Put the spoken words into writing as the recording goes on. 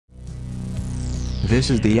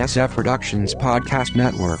This is the SF Productions Podcast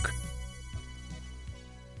Network.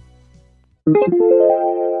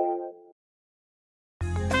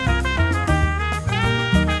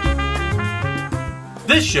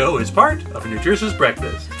 This show is part of a nutritious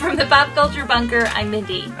breakfast. From the Pop Culture Bunker, I'm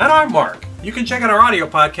Mindy. And I'm Mark. You can check out our audio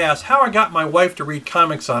podcast, How I Got My Wife to Read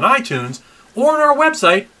Comics, on iTunes, or on our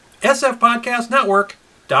website,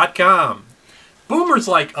 sfpodcastnetwork.com. Boomers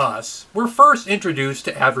like us were first introduced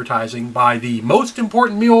to advertising by the most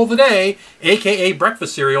important meal of the day, aka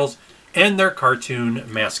breakfast cereals, and their cartoon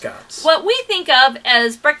mascots. What we think of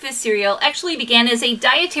as breakfast cereal actually began as a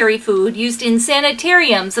dietary food used in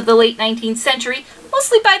sanitariums of the late 19th century,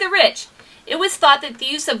 mostly by the rich. It was thought that the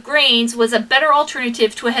use of grains was a better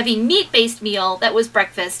alternative to a heavy meat-based meal that was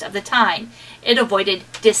breakfast of the time. It avoided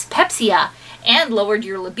dyspepsia and lowered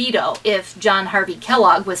your libido, if John Harvey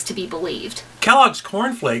Kellogg was to be believed. Kellogg's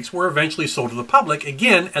Corn Flakes were eventually sold to the public,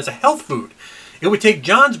 again as a health food. It would take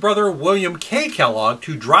John's brother William K. Kellogg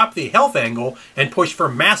to drop the health angle and push for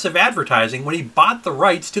massive advertising when he bought the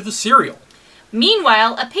rights to the cereal.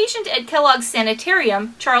 Meanwhile, a patient at Kellogg's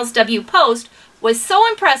Sanitarium, Charles W. Post, was so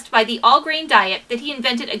impressed by the all-grain diet that he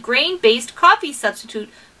invented a grain-based coffee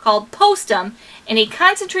substitute called Postum and a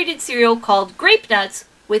concentrated cereal called Grape Nuts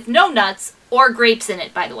with no nuts or grapes in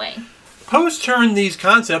it, by the way. Post turned these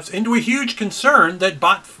concepts into a huge concern that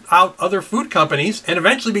bought out other food companies and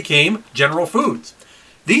eventually became General Foods.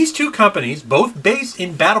 These two companies, both based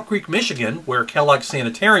in Battle Creek, Michigan, where Kellogg's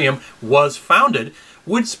Sanitarium was founded,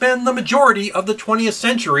 would spend the majority of the 20th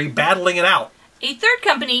century battling it out. A third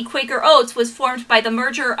company, Quaker Oats, was formed by the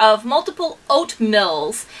merger of multiple oat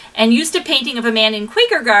mills and used a painting of a man in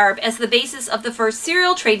Quaker garb as the basis of the first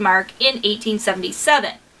cereal trademark in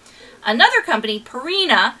 1877. Another company,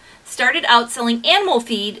 Purina, started out selling animal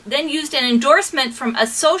feed, then used an endorsement from a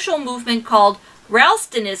social movement called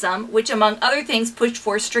Ralstonism, which among other things pushed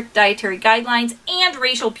for strict dietary guidelines and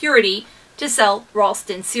racial purity, to sell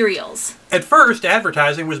Ralston cereals. At first,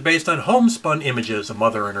 advertising was based on homespun images, a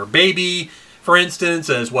mother and her baby, for instance,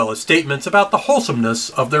 as well as statements about the wholesomeness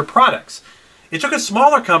of their products. It took a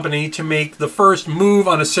smaller company to make the first move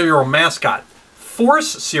on a cereal mascot. Force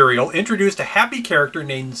Cereal introduced a happy character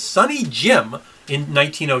named Sunny Jim in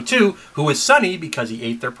 1902, who was sunny because he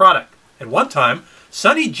ate their product. At one time,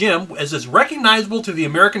 Sunny Jim was as recognizable to the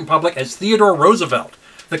American public as Theodore Roosevelt.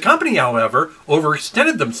 The company, however,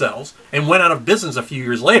 overextended themselves and went out of business a few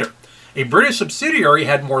years later. A British subsidiary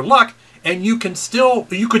had more luck, and you could still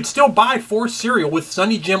buy Force cereal with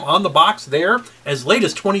Sunny Jim on the box there as late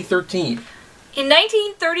as 2013. In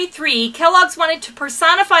 1933, Kellogg's wanted to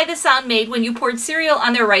personify the sound made when you poured cereal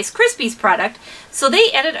on their Rice Krispies product, so they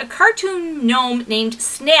added a cartoon gnome named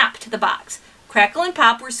Snap to the box. Crackle and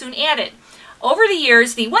Pop were soon added. Over the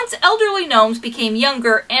years, the once elderly gnomes became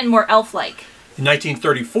younger and more elf-like. In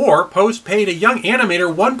 1934, Post paid a young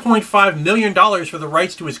animator $1.5 million for the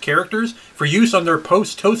rights to his characters for use on their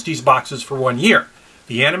Post Toasties boxes for 1 year.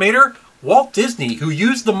 The animator? Walt Disney, who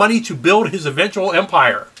used the money to build his eventual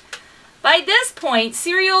empire. By this point,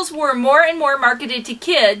 cereals were more and more marketed to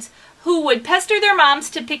kids who would pester their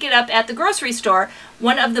moms to pick it up at the grocery store,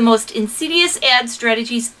 one of the most insidious ad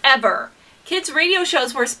strategies ever. Kids' radio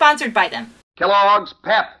shows were sponsored by them. Kellogg's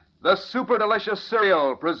Pep, the super delicious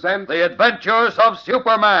cereal, presents The Adventures of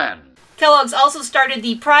Superman. Kellogg's also started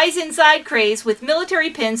the prize inside craze with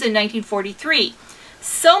military pins in 1943.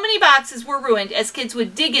 So many boxes were ruined as kids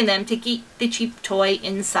would dig in them to keep the cheap toy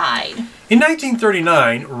inside. In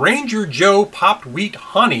 1939, Ranger Joe Popped Wheat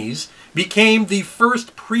Honeys became the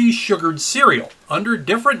first pre-sugared cereal. Under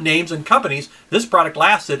different names and companies, this product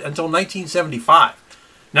lasted until 1975.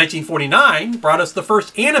 1949 brought us the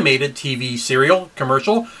first animated TV cereal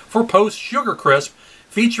commercial for Post Sugar Crisp,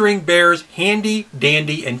 featuring bears Handy,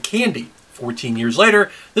 Dandy, and Candy. 14 years later,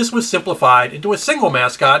 this was simplified into a single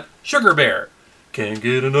mascot, Sugar Bear. Can't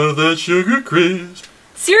get enough of that sugar crisp.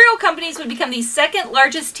 Cereal companies would become the second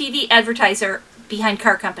largest TV advertiser behind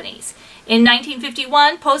car companies. In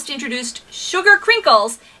 1951, Post introduced Sugar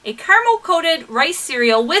Crinkles, a caramel-coated rice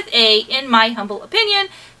cereal with a, in my humble opinion,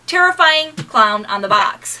 terrifying clown on the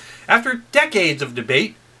box. After decades of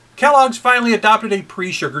debate, Kellogg's finally adopted a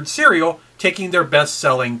pre-sugared cereal, taking their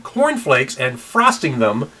best-selling Corn Flakes and frosting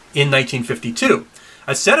them in 1952.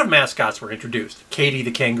 A set of mascots were introduced: Katie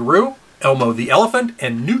the kangaroo, Elmo the elephant,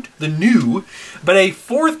 and Newt the gnu, but a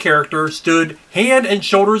fourth character stood hand and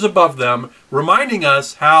shoulders above them, reminding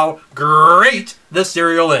us how great the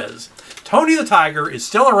cereal is. Tony the tiger is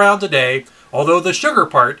still around today, although the sugar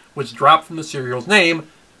part was dropped from the cereal's name,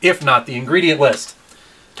 if not the ingredient list.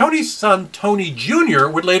 Tony's son Tony Jr.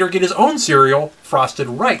 would later get his own cereal, Frosted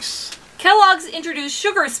Rice. Kellogg's introduced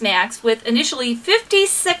Sugar Smacks with initially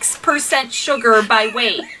 56% sugar by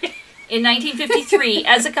weight in 1953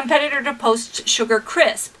 as a competitor to Post Sugar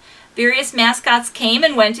Crisp. Various mascots came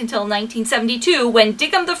and went until 1972 when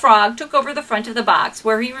Diggum the Frog took over the front of the box,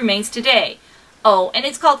 where he remains today. Oh, and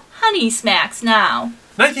it's called Honey Smacks now.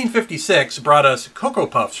 1956 brought us Cocoa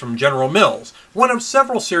Puffs from General Mills, one of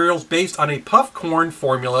several cereals based on a puff corn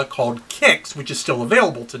formula called Kix, which is still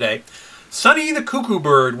available today. Sonny the Cuckoo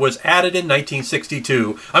Bird was added in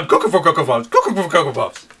 1962. I'm Cocoa for Cocoa Puffs, Cocoa for Cocoa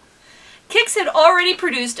Puffs. Kix had already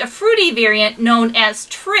produced a fruity variant known as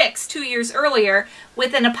Trix 2 years earlier,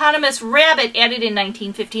 with an eponymous rabbit added in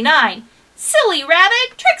 1959. Silly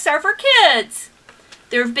rabbit, Trix are for kids!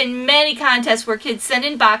 There have been many contests where kids send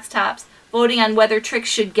in box tops, voting on whether Trix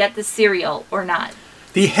should get the cereal or not.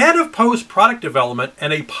 The head of Post product development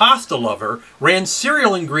and a pasta lover ran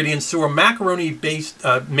cereal ingredients through a macaroni-based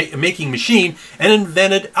making machine and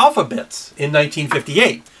invented alphabets in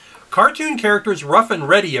 1958. Cartoon characters Rough and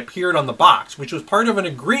Ready appeared on the box, which was part of an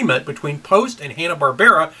agreement between Post and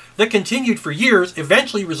Hanna-Barbera that continued for years,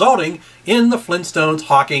 eventually resulting in the Flintstones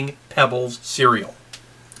hawking Pebbles cereal.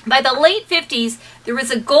 By the late 50s, there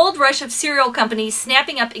was a gold rush of cereal companies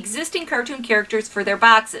snapping up existing cartoon characters for their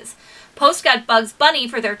boxes. Post got Bugs Bunny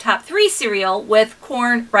for their top 3 cereal with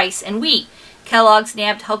corn, rice, and wheat. Kellogg's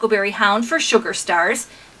nabbed Huckleberry Hound for Sugar Stars.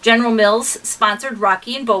 General Mills sponsored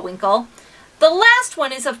Rocky and Bullwinkle. The last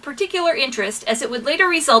one is of particular interest as it would later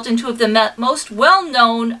result in two of the most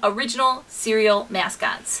well-known original cereal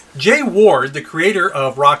mascots. Jay Ward, the creator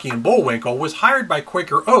of Rocky and Bullwinkle, was hired by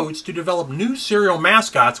Quaker Oats to develop new cereal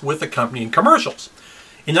mascots with accompanying commercials.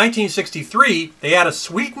 In 1963, they had a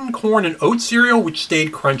sweetened corn and oat cereal which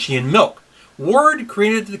stayed crunchy in milk. Ward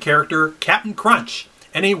created the character Captain Crunch,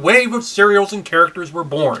 and a wave of cereals and characters were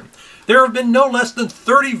born. There have been no less than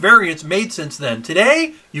 30 variants made since then.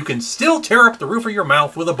 Today, you can still tear up the roof of your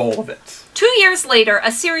mouth with a bowl of it. 2 years later,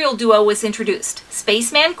 a cereal duo was introduced.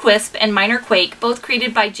 Spaceman Quisp and Miner Quake, both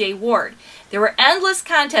created by Jay Ward. There were endless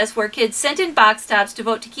contests where kids sent in box tops to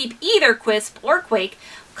vote to keep either Quisp or Quake,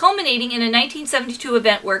 culminating in a 1972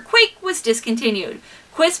 event where Quake was discontinued.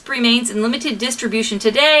 Quisp remains in limited distribution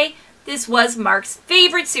today. This was Mark's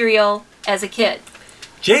favorite cereal as a kid.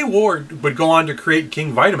 Jay Ward would go on to create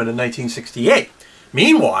King Vitamin in 1968.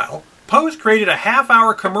 Meanwhile, Post created a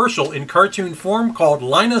half-hour commercial in cartoon form called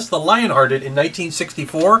Linus the Lionhearted in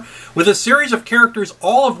 1964 with a series of characters,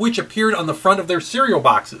 all of which appeared on the front of their cereal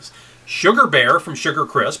boxes. Sugar Bear from Sugar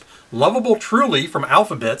Crisp, Lovable Truly from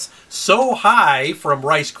Alphabets, So High from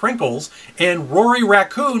Rice Crinkles, and Rory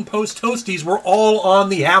Raccoon Post Toasties were all on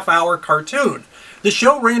the half-hour cartoon. The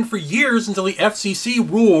show ran for years until the FCC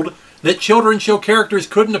ruled that children's show characters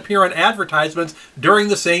couldn't appear on advertisements during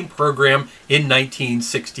the same program in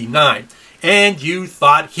 1969. And you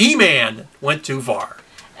thought He-Man went too far.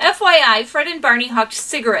 FYI, Fred and Barney hawked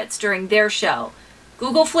cigarettes during their show.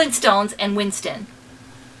 Google Flintstones and Winston.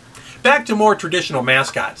 Back to more traditional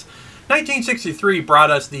mascots. 1963 brought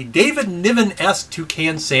us the David Niven-esque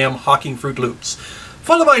Toucan Sam hawking Fruit Loops.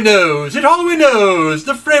 Follow my nose, it always knows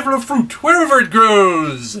the flavor of fruit wherever it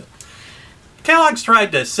grows. Kellogg's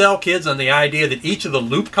tried to sell kids on the idea that each of the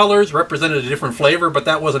loop colors represented a different flavor, but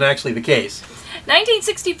that wasn't actually the case.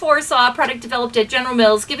 1964 saw a product developed at General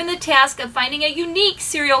Mills given the task of finding a unique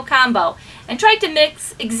cereal combo and tried to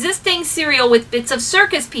mix existing cereal with bits of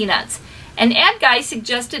circus peanuts. An ad guy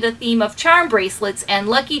suggested a theme of charm bracelets and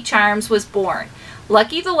Lucky Charms was born.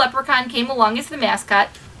 Lucky the Leprechaun came along as the mascot.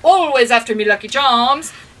 Always after me, Lucky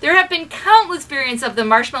Charms! There have been countless variants of the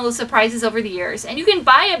marshmallow surprises over the years, and you can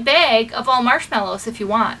buy a bag of all marshmallows if you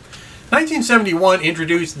want. 1971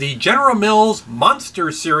 introduced the General Mills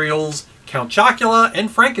Monster cereals Count Chocula and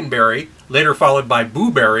Frankenberry, later followed by Boo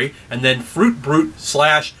Berry, and then Fruit Brute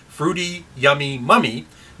 / Fruity Yummy Mummy.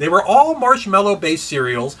 They were all marshmallow-based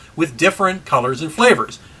cereals with different colors and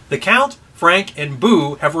flavors. The Count, Frank, and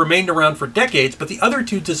Boo have remained around for decades, but the other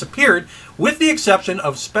two disappeared, with the exception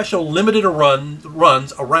of special limited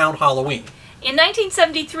runs around Halloween. In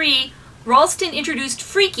 1973, Ralston introduced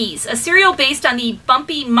Freakies, a cereal based on the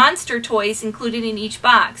bumpy monster toys included in each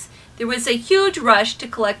box. There was a huge rush to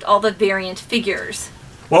collect all the variant figures.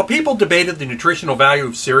 While people debated the nutritional value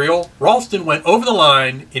of cereal, Ralston went over the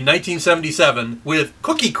line in 1977 with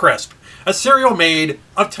Cookie Crisp, a cereal made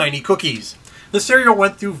of tiny cookies. The cereal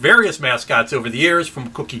went through various mascots over the years,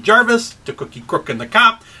 from Cookie Jarvis to Cookie Crook and the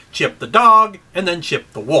Cop, Chip the Dog, and then Chip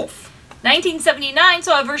the Wolf. 1979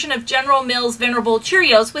 saw a version of General Mills' Venerable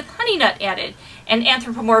Cheerios with Honey Nut added. An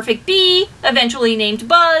anthropomorphic bee, eventually named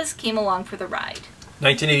Buzz, came along for the ride.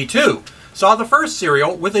 1982 saw the first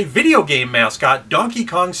cereal with a video game mascot, Donkey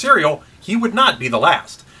Kong cereal. He would not be the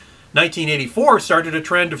last. 1984 started a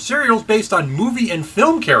trend of cereals based on movie and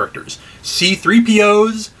film characters.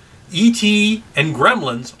 C-3POs, E.T., and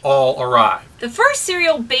Gremlins all arrived. The first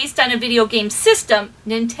cereal based on a video game system,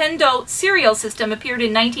 Nintendo Cereal System, appeared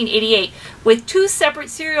in 1988 with 2 separate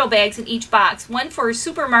cereal bags in each box, one for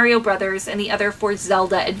Super Mario Bros. And the other for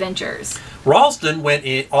Zelda Adventures. Ralston went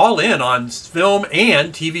all in on film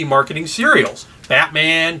and TV marketing cereals.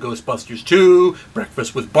 Batman, Ghostbusters 2,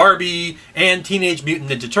 Breakfast with Barbie, and Teenage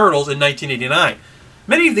Mutant Ninja Turtles in 1989.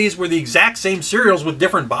 Many of these were the exact same cereals with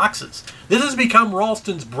different boxes. This has become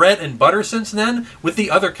Ralston's bread and butter since then, with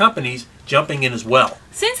the other companies jumping in as well.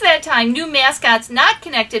 Since that time, new mascots not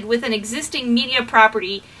connected with an existing media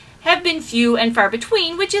property have been few and far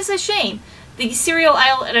between, which is a shame. The cereal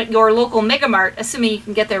aisle at your local Megamart, assuming you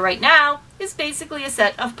can get there right now, is basically a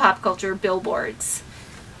set of pop culture billboards.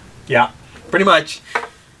 Yeah, pretty much.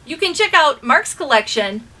 You can check out Mark's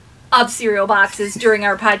collection of cereal boxes during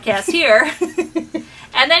our podcast here.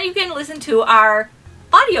 And then you can listen to our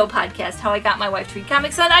audio podcast, How I Got My Wife to Read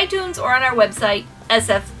Comics, on iTunes or on our website,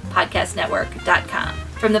 sfpodcastnetwork.com.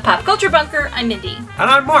 From the Pop Culture Bunker, I'm Mindy. And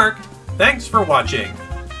I'm Mark. Thanks for watching.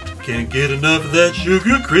 Can't get enough of that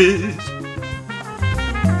sugar crisp.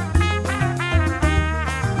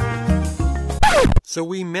 So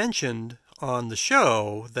we mentioned on the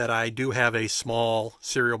show that I do have a small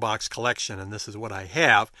cereal box collection, and this is what I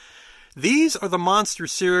have. These are the monster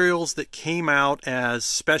cereals that came out as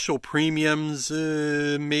special premiums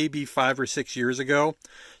maybe 5 or 6 years ago.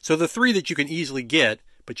 So the 3 that you can easily get,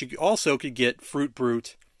 but you also could get Fruit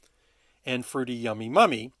Brute and Fruity Yummy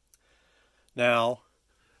Mummy. Now,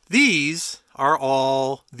 these are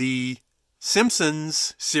all the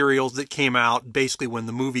Simpsons cereals that came out basically when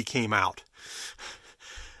the movie came out.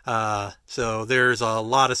 So there's a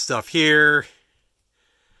lot of stuff here.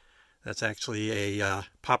 That's actually a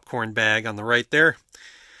popcorn bag on the right there.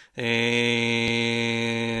 And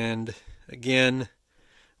again,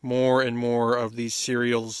 more and more of these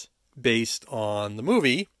cereals based on the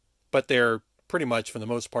movie, but they're pretty much, for the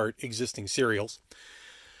most part, existing cereals.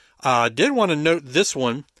 Did want to note this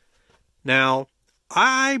one. Now,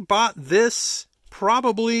 I bought this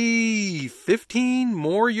probably 15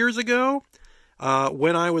 more years ago.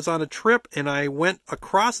 When I was on a trip, and I went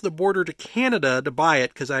across the border to Canada to buy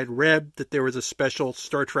it because I had read that there was a special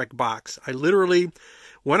Star Trek box. I literally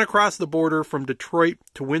went across the border from Detroit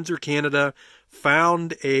to Windsor, Canada,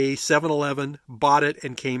 found a 7-Eleven, bought it,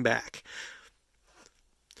 and came back.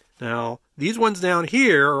 Now, these ones down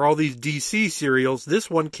here are all these DC cereals. This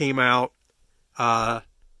one came out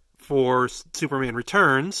for Superman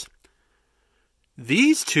Returns.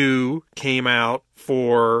 These 2 came out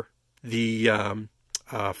for the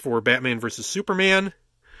for Batman vs. Superman.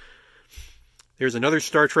 There's another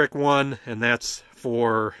Star Trek one, and that's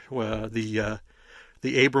for the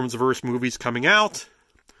Abrams verse movies coming out.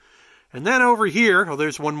 And then over here, oh,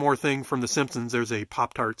 there's one more thing from The Simpsons. There's a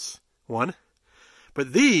Pop-Tarts one.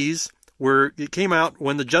 But these it came out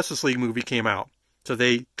when the Justice League movie came out. So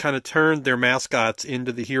they kind of turned their mascots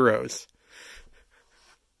into the heroes.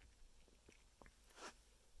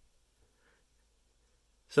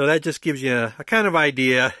 So that just gives you a kind of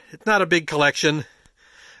idea. It's not a big collection,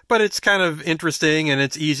 but it's kind of interesting, and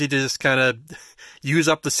it's easy to just kind of use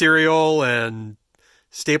up the cereal and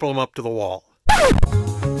staple them up to the wall.